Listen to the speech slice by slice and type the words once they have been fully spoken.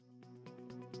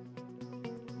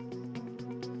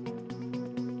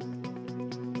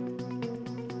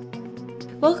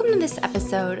Welcome to this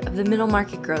episode of the Middle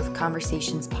Market Growth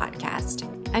Conversations podcast.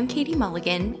 I'm Katie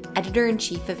Mulligan,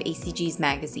 Editor-in-Chief of ACG's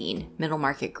magazine, Middle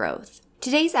Market Growth.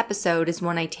 Today's episode is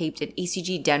one I taped at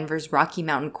ACG Denver's Rocky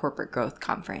Mountain Corporate Growth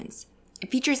Conference.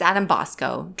 It features Adam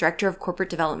Bosco, Director of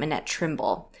Corporate Development at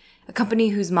Trimble, a company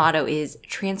whose motto is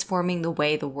transforming the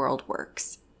way the world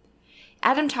works.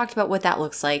 Adam talked about what that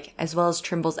looks like, as well as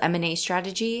Trimble's M&A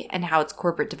strategy and how its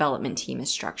corporate development team is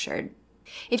structured.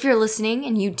 If you're listening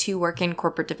and you too work in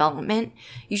corporate development,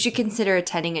 you should consider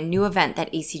attending a new event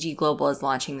that ACG Global is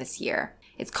launching this year.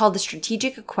 It's called the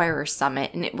Strategic Acquirers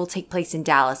Summit, and it will take place in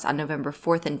Dallas on November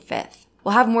 4th and 5th.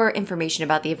 We'll have more information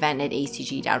about the event at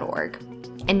acg.org.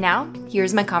 And now,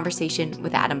 here's my conversation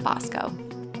with Adam Bosco.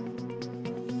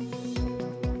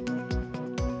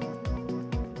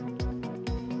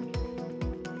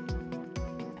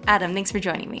 Adam, thanks for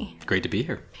joining me. Great to be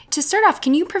here. To start off,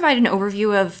 can you provide an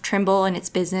overview of Trimble and its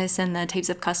business and the types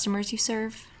of customers you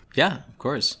serve? Yeah, of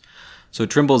course. So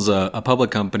Trimble's a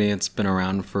public company. It's been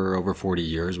around for over 40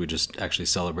 years. We just actually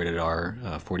celebrated our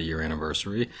 40-year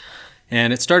anniversary.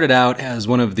 And it started out as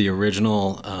one of the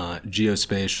original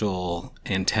geospatial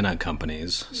antenna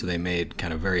companies. So they made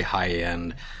kind of very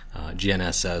high-end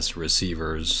GNSS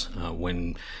receivers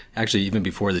when actually even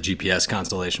before the GPS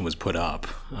constellation was put up.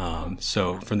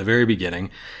 So from the very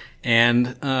beginning.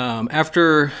 And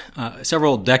after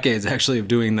several decades actually of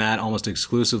doing that almost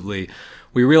exclusively,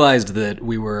 we realized that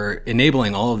we were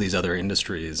enabling all of these other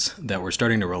industries that were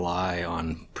starting to rely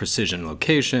on precision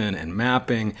location and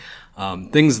mapping,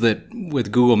 things that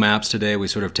with Google Maps today we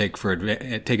sort of take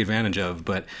advantage of.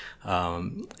 But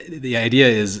the idea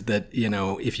is that,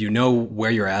 if you know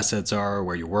where your assets are,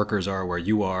 where your workers are, where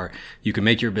you are, you can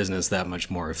make your business that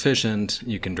much more efficient.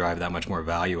 You can drive that much more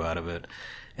value out of it.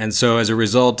 And so as a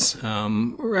result,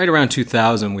 right around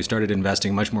 2000, we started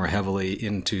investing much more heavily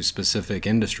into specific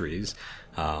industries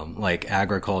like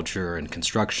agriculture and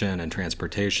construction and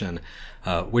transportation,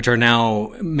 which are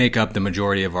now make up the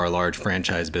majority of our large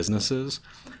franchise businesses.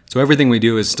 So everything we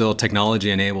do is still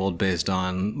technology enabled based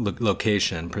on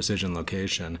location, precision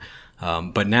location.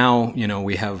 But now,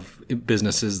 we have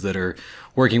businesses that are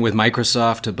working with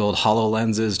Microsoft to build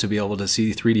HoloLenses to be able to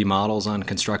see 3D models on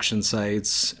construction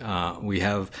sites. We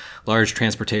have large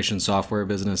transportation software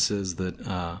businesses that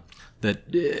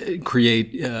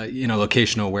create,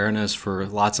 locational awareness for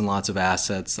lots and lots of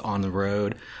assets on the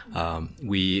road.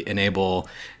 We enable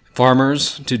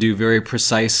farmers to do very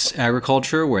precise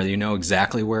agriculture where you know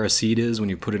exactly where a seed is when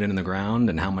you put it in the ground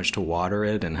and how much to water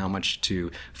it and how much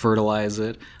to fertilize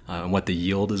it and what the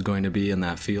yield is going to be in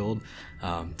that field.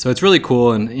 So it's really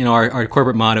cool. And, our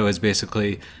corporate motto is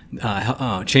basically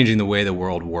changing the way the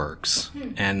world works.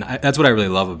 And that's what I really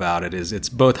love about it is it's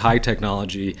both high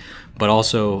technology, but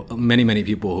also many, many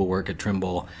people who work at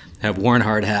Trimble have worn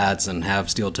hard hats and have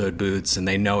steel-toed boots, and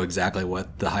they know exactly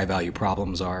what the high-value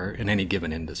problems are in any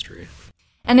given industry.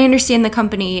 And I understand the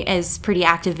company is pretty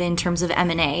active in terms of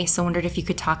M&A, so I wondered if you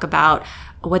could talk about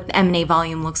what the M&A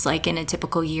volume looks like in a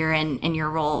typical year and your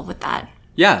role with that.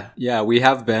 Yeah, we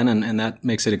have been, and that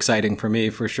makes it exciting for me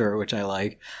for sure, which I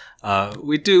like.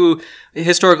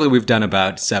 Historically, we've done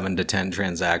about 7 to 10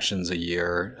 transactions a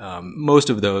year.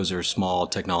 Most of those are small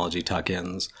technology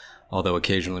tuck-ins, although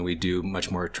occasionally we do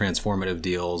much more transformative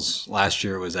deals. Last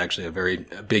year was actually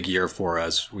a big year for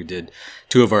us. We did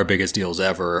 2 of our biggest deals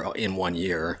ever in 1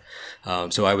 year.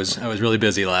 So I was really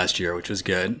busy last year, which was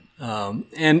good.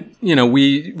 And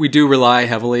we do rely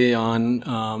heavily on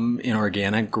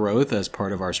inorganic growth as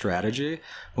part of our strategy.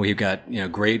 We've got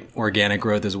great organic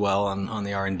growth as well on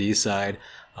the R&D side.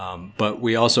 But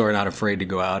we also are not afraid to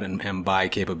go out and buy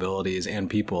capabilities and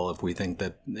people if we think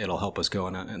that it'll help us go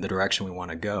in the direction we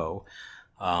want to go.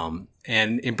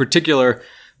 And in particular,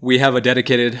 we have a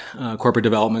dedicated corporate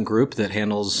development group that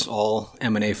handles all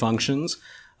M&A functions.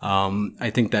 I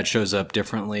think that shows up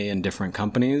differently in different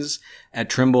companies. At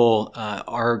Trimble,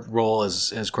 our role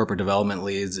as corporate development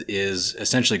leads is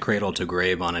essentially cradle to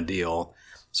grave on a deal.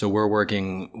 So we're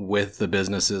working with the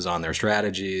businesses on their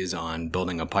strategies, on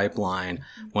building a pipeline.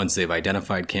 Once they've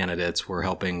identified candidates, we're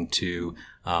helping to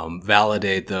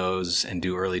validate those and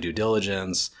do early due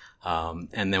diligence.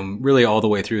 And then really all the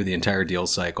way through the entire deal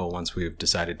cycle once we've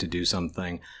decided to do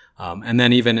something. And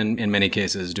then even in many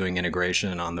cases doing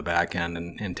integration on the back end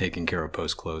and taking care of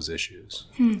post-close issues.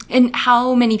 And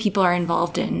how many people are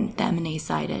involved in the M&A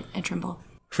side at Trimble?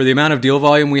 For the amount of deal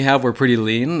volume we have, we're pretty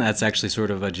lean. That's actually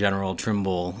sort of a general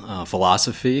Trimble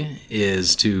philosophy,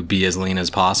 is to be as lean as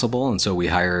possible. And so we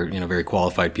hire, very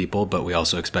qualified people, but we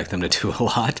also expect them to do a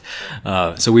lot.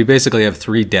 So we basically have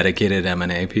 3 dedicated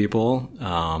M&A people.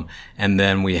 And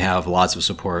then we have lots of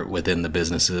support within the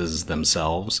businesses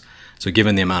themselves. So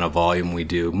given the amount of volume we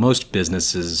do, most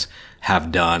businesses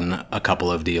have done a couple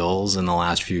of deals in the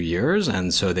last few years.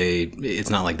 And so it's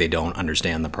not like they don't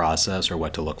understand the process or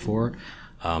what to look for.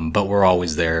 But we're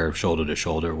always there shoulder to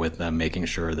shoulder with them, making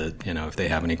sure that, if they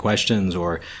have any questions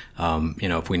or,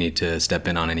 if we need to step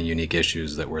in on any unique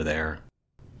issues, that we're there.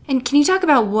 And can you talk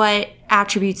about what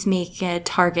attributes make a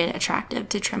target attractive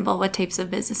to Trimble? What types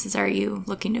of businesses are you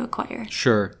looking to acquire?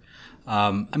 Sure.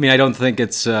 I don't think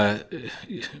it's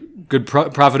good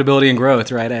profitability and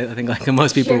growth, right? I think like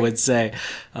most people would say.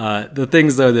 The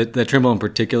things, though, that Trimble in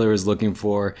particular is looking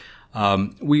for,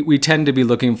 we tend to be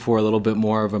looking for a little bit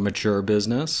more of a mature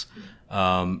business.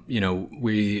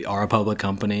 We are a public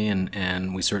company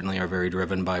and we certainly are very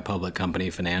driven by public company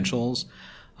financials.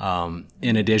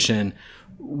 In addition,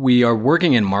 we are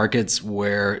working in markets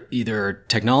where either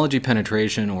technology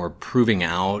penetration or proving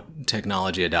out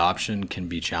technology adoption can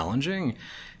be challenging.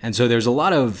 And so there's a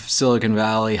lot of Silicon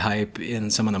Valley hype in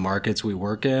some of the markets we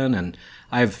work in. And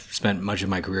I've spent much of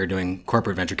my career doing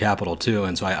corporate venture capital too.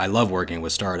 And so I love working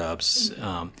with startups.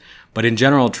 But in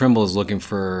general, Trimble is looking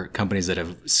for companies that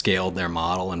have scaled their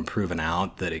model and proven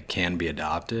out that it can be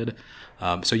adopted.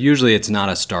 So usually it's not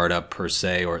a startup per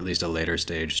se, or at least a later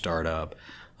stage startup.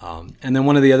 And then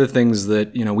one of the other things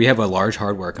that, we have a large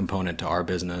hardware component to our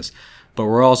business, but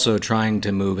we're also trying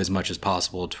to move as much as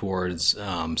possible towards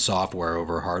software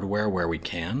over hardware where we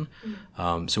can.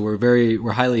 So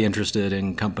we're highly interested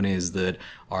in companies that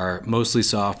are mostly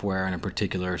software, and in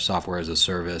particular software as a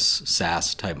service,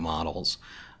 SaaS type models.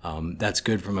 That's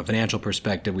good from a financial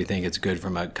perspective. We think it's good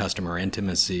from a customer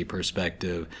intimacy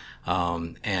perspective.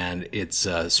 And it's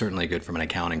certainly good from an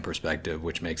accounting perspective,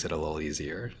 which makes it a little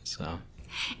easier. So.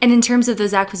 And in terms of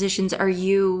those acquisitions, are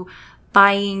you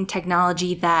buying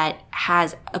technology that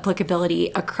has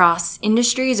applicability across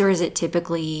industries, or is it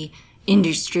typically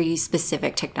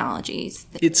industry-specific technologies?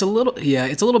 It's a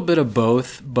little bit of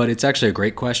both, but it's actually a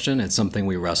great question. It's something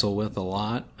we wrestle with a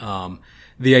lot.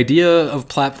 The idea of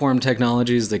platform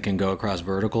technologies that can go across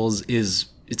verticals it's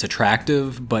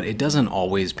attractive, but it doesn't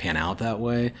always pan out that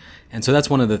way. And so that's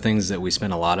one of the things that we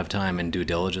spend a lot of time in due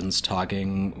diligence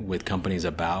talking with companies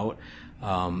about.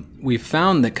 We've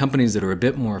found that companies that are a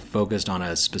bit more focused on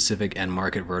a specific end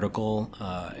market vertical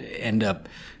end up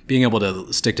being able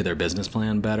to stick to their business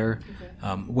plan better.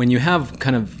 Okay. When you have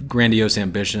kind of grandiose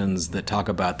ambitions that talk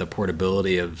about the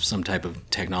portability of some type of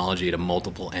technology to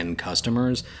multiple end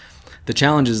customers, the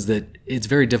challenge is that it's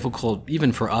very difficult,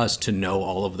 even for us, to know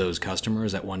all of those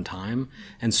customers at one time.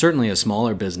 And certainly a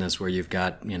smaller business where you've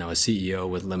got, a CEO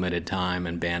with limited time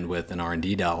and bandwidth and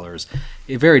R&D dollars,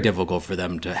 it's very difficult for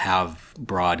them to have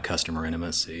broad customer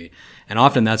intimacy. And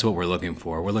often that's what we're looking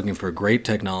for. We're looking for great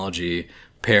technology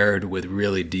paired with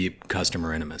really deep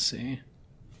customer intimacy.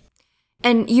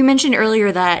 And you mentioned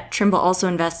earlier that Trimble also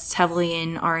invests heavily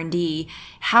in R&D.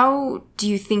 How do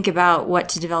you think about what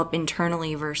to develop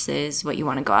internally versus what you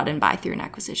want to go out and buy through an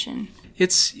acquisition?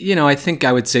 It's, I think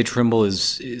I would say Trimble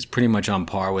is pretty much on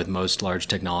par with most large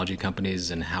technology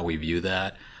companies in how we view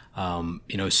that.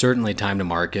 Certainly time to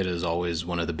market is always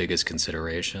one of the biggest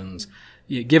considerations.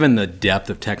 Given the depth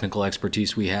of technical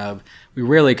expertise we have, we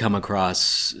rarely come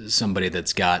across somebody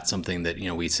that's got something that,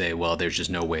 we say, well, there's just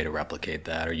no way to replicate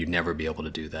that, or you'd never be able to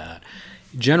do that.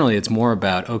 Generally, it's more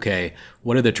about, okay,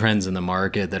 what are the trends in the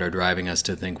market that are driving us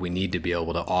to think we need to be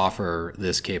able to offer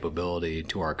this capability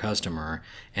to our customer?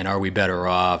 And are we better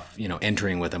off,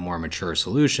 entering with a more mature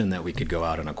solution that we could go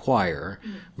out and acquire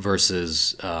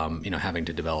versus, having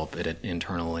to develop it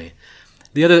internally?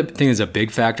 The other thing is a big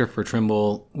factor for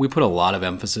Trimble. We put a lot of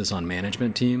emphasis on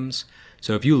management teams.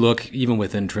 So if you look even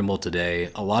within Trimble today,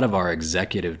 a lot of our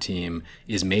executive team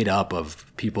is made up of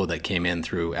people that came in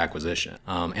through acquisition.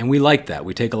 And we like that.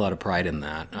 We take a lot of pride in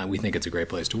that. We think it's a great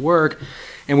place to work.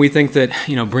 And we think that,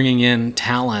 bringing in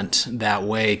talent that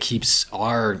way keeps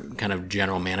our kind of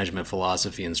general management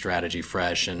philosophy and strategy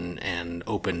fresh and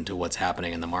open to what's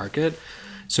happening in the market.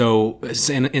 So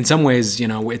in some ways,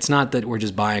 it's not that we're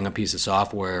just buying a piece of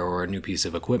software or a new piece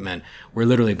of equipment. We're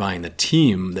literally buying the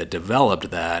team that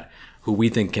developed that, who we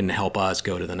think can help us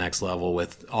go to the next level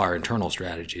with our internal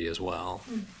strategy as well.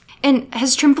 And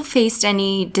has Trimble faced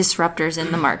any disruptors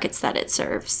in the markets that it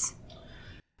serves?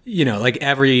 Like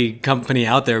every company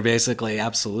out there, basically,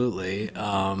 absolutely.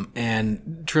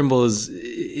 And Trimble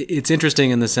it's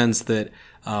interesting in the sense that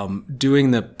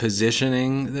doing the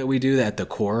positioning that we do at the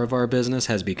core of our business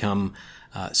has become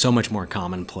so much more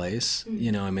commonplace.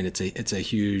 It's a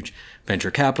huge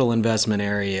venture capital investment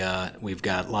area. We've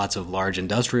got lots of large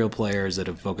industrial players that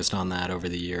have focused on that over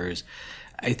the years.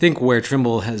 I think where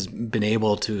Trimble has been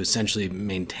able to essentially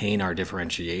maintain our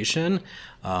differentiation,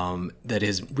 that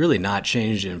has really not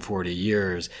changed in 40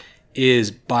 years,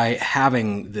 is by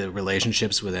having the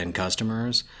relationships with end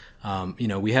customers.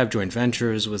 We have joint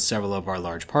ventures with several of our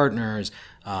large partners.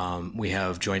 We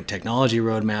have joint technology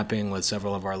road mapping with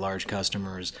several of our large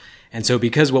customers. And so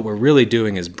because what we're really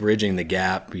doing is bridging the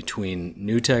gap between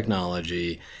new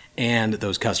technology and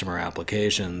those customer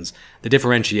applications, the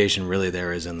differentiation really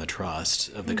there is in the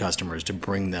trust of the customers to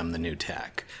bring them the new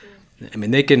tech.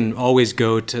 They can always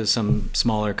go to some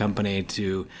smaller company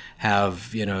to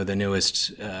have, the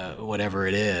newest whatever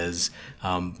it is.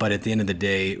 But at the end of the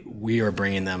day, we are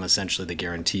bringing them essentially the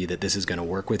guarantee that this is going to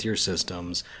work with your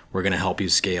systems. We're going to help you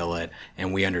scale it.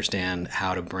 And we understand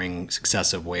how to bring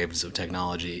successive waves of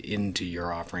technology into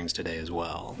your offerings today as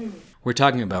well. We're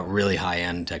talking about really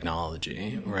high-end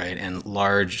technology, right? And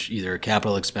large either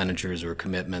capital expenditures or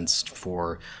commitments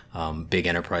for big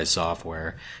enterprise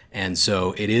software. And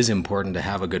so it is important to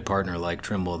have a good partner like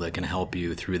Trimble that can help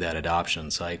you through that adoption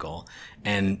cycle.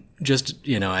 And just,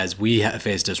 as we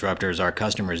face disruptors, our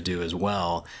customers do as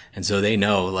well. And so they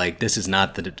know, this is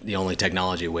not the only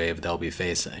technology wave they'll be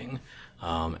facing.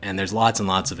 And there's lots and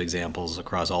lots of examples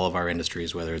across all of our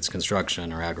industries, whether it's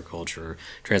construction or agriculture,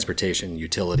 transportation,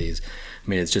 utilities.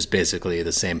 It's just basically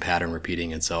the same pattern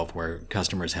repeating itself where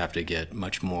customers have to get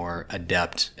much more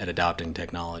adept at adopting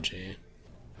technology.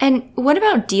 And what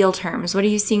about deal terms? What are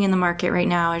you seeing in the market right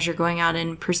now as you're going out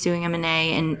and pursuing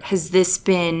M&A? And has this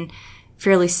been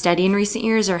fairly steady in recent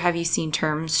years, or have you seen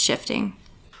terms shifting?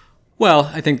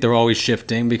 Well, I think they're always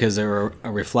shifting because they're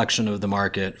a reflection of the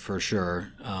market for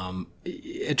sure.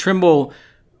 At Trimble,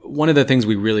 one of the things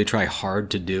we really try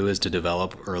hard to do is to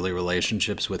develop early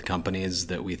relationships with companies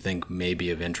that we think may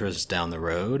be of interest down the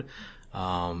road.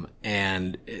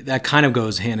 And that kind of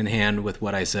goes hand in hand with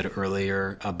what I said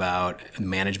earlier about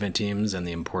management teams and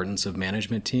the importance of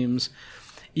management teams.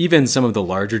 Even some of the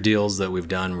larger deals that we've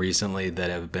done recently that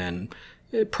have been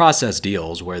process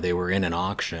deals where they were in an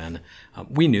auction,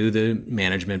 we knew the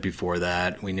management before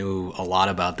that. We knew a lot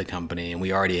about the company, and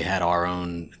we already had our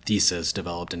own thesis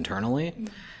developed internally.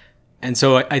 And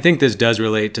so I think this does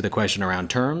relate to the question around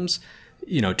terms.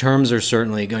 Terms are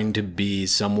certainly going to be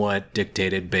somewhat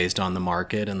dictated based on the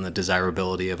market and the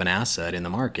desirability of an asset in the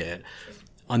market.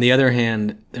 On the other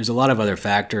hand, there's a lot of other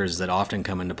factors that often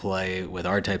come into play with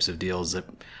our types of deals that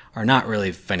are not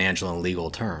really financial and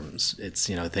legal terms. It's,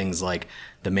 things like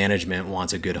the management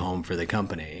wants a good home for the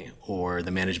company, or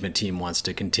the management team wants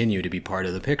to continue to be part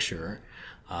of the picture,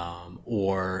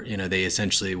 or, they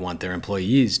essentially want their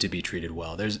employees to be treated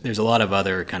well. There's a lot of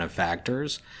other kind of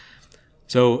factors.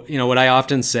 So, what I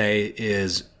often say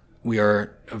is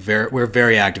we're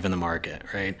very active in the market,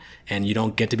 right? And you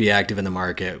don't get to be active in the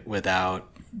market without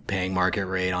paying market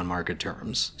rate on market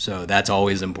terms. So that's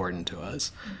always important to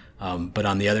us. But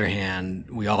on the other hand,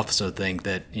 we also think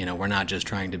that, we're not just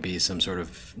trying to be some sort of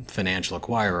financial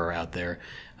acquirer out there.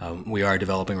 We are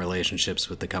developing relationships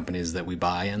with the companies that we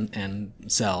buy and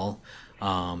sell.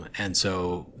 And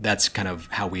so that's kind of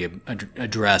how we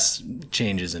address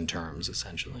changes in terms,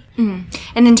 essentially. Mm-hmm.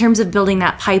 And in terms of building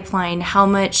that pipeline, how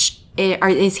much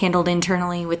is handled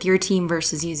internally with your team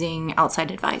versus using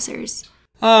outside advisors?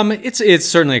 It's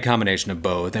certainly a combination of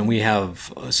both, and we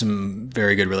have some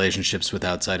very good relationships with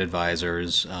outside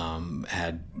advisors.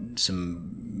 Had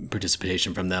some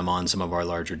participation from them on some of our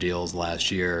larger deals last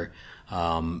year,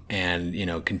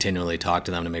 and continually talk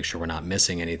to them to make sure we're not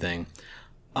missing anything.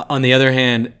 On the other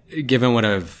hand, given what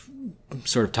I've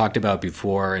sort of talked about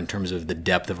before in terms of the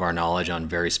depth of our knowledge on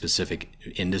very specific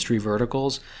industry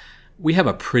verticals, we have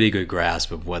a pretty good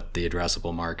grasp of what the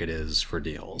addressable market is for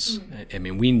deals.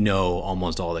 Mm-hmm. We know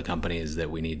almost all the companies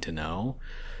that we need to know.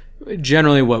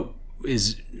 Generally, what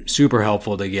is super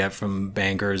helpful to get from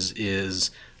bankers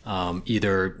is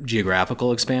either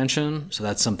geographical expansion. So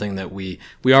that's something that we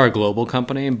are a global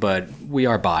company, but we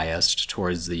are biased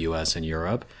towards the U.S. and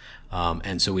Europe.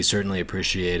 And so we certainly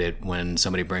appreciate it when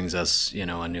somebody brings us,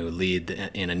 a new lead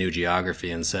in a new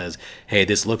geography and says, hey,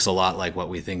 this looks a lot like what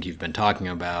we think you've been talking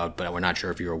about, but we're not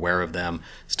sure if you're aware of them.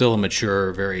 Still a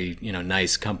mature, very,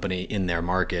 nice company in their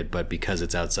market, but because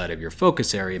it's outside of your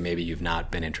focus area, maybe you've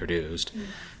not been introduced.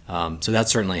 So that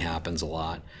certainly happens a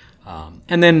lot.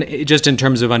 And then just in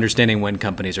terms of understanding when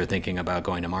companies are thinking about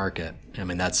going to market,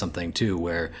 that's something too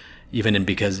where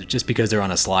Just because they're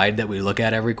on a slide that we look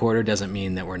at every quarter doesn't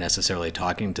mean that we're necessarily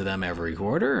talking to them every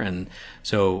quarter. And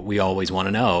so we always want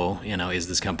to know, is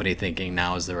this company thinking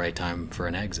now is the right time for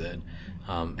an exit?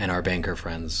 And our banker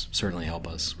friends certainly help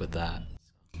us with that.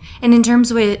 And in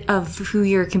terms of who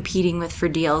you're competing with for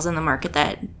deals in the market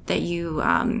that you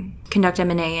conduct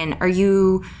M&A in, are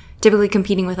you typically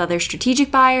competing with other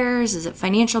strategic buyers? Is it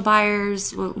financial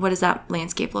buyers? What does that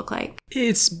landscape look like?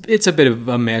 It's a bit of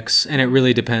a mix, and it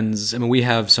really depends. I mean, we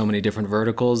have so many different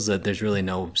verticals that there's really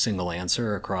no single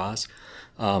answer across.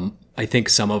 I think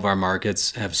some of our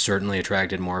markets have certainly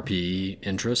attracted more PE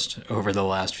interest over the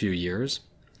last few years.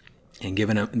 And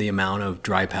given the amount of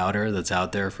dry powder that's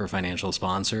out there for financial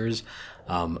sponsors,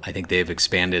 I think they've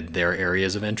expanded their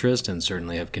areas of interest and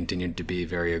certainly have continued to be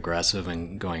very aggressive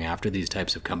in going after these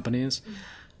types of companies.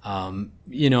 On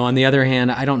the other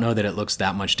hand, I don't know that it looks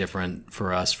that much different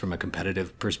for us from a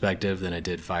competitive perspective than it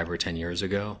did 5 or 10 years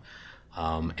ago.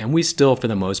 And we still, for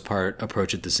the most part,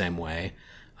 approach it the same way.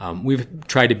 We've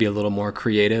tried to be a little more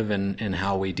creative in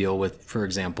how we deal with, for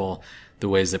example, the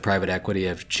ways that private equity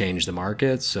have changed the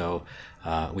market. So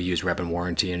we use rep and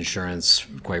warranty insurance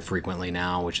quite frequently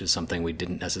now, which is something we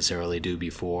didn't necessarily do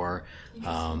before.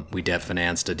 We debt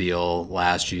financed a deal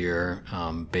last year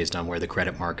based on where the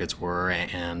credit markets were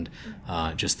and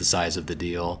just the size of the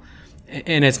deal.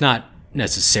 And it's not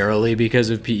necessarily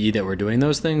because of PE that we're doing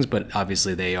those things, but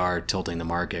obviously they are tilting the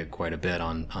market quite a bit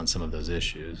on some of those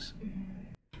issues.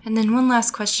 And then one last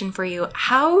question for you.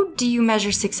 How do you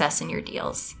measure success in your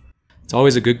deals? It's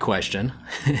always a good question.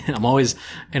 I'm always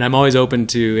open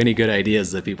to any good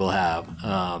ideas that people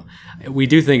have. We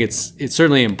do think it's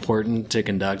certainly important to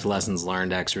conduct lessons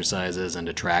learned exercises and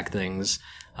to track things,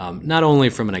 not only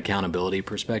from an accountability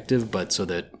perspective, but so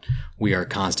that we are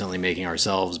constantly making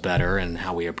ourselves better in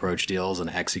how we approach deals and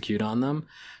execute on them.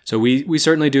 So we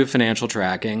certainly do financial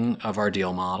tracking of our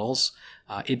deal models.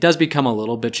 It does become a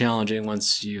little bit challenging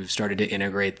once you've started to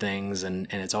integrate things, and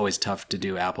it's always tough to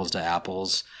do apples to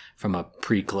apples from a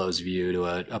pre-close view to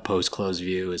a post-close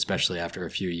view, especially after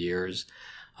a few years.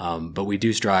 But we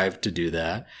do strive to do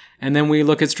that. And then we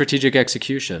look at strategic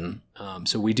execution.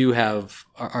 So we do have,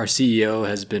 our CEO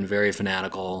has been very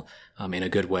fanatical in a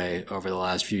good way over the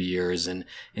last few years and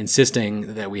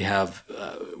insisting that we have,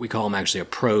 we call them actually a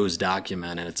PROS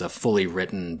document, and it's a fully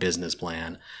written business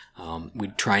plan. We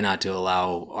try not to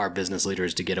allow our business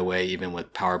leaders to get away even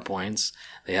with PowerPoints.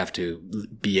 They have to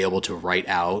be able to write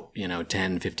out,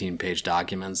 10, 15-page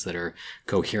documents that are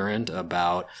coherent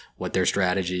about what their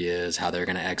strategy is, how they're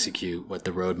going to execute, what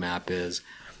the roadmap is.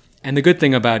 And the good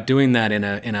thing about doing that in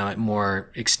a more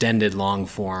extended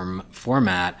long-form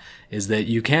format is that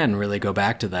you can really go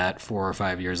back to that 4 or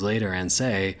 5 years later and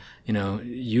say,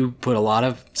 you put a lot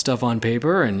of stuff on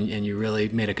paper and you really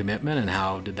made a commitment, and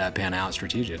how did that pan out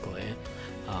strategically?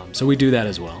 So we do that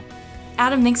as well.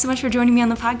 Adam, thanks so much for joining me on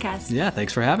the podcast. Yeah,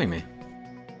 thanks for having me.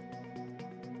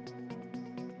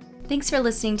 Thanks for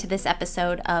listening to this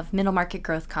episode of Middle Market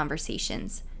Growth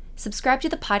Conversations. Subscribe to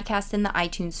the podcast in the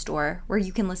iTunes store, where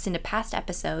you can listen to past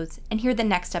episodes and hear the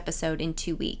next episode in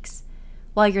 2 weeks.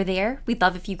 While you're there, we'd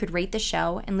love if you could rate the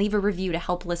show and leave a review to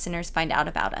help listeners find out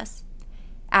about us.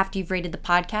 After you've rated the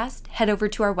podcast, head over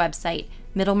to our website,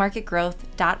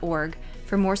 middlemarketgrowth.org,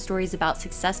 for more stories about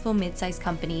successful mid-sized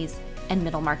companies and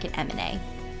middle market M&A.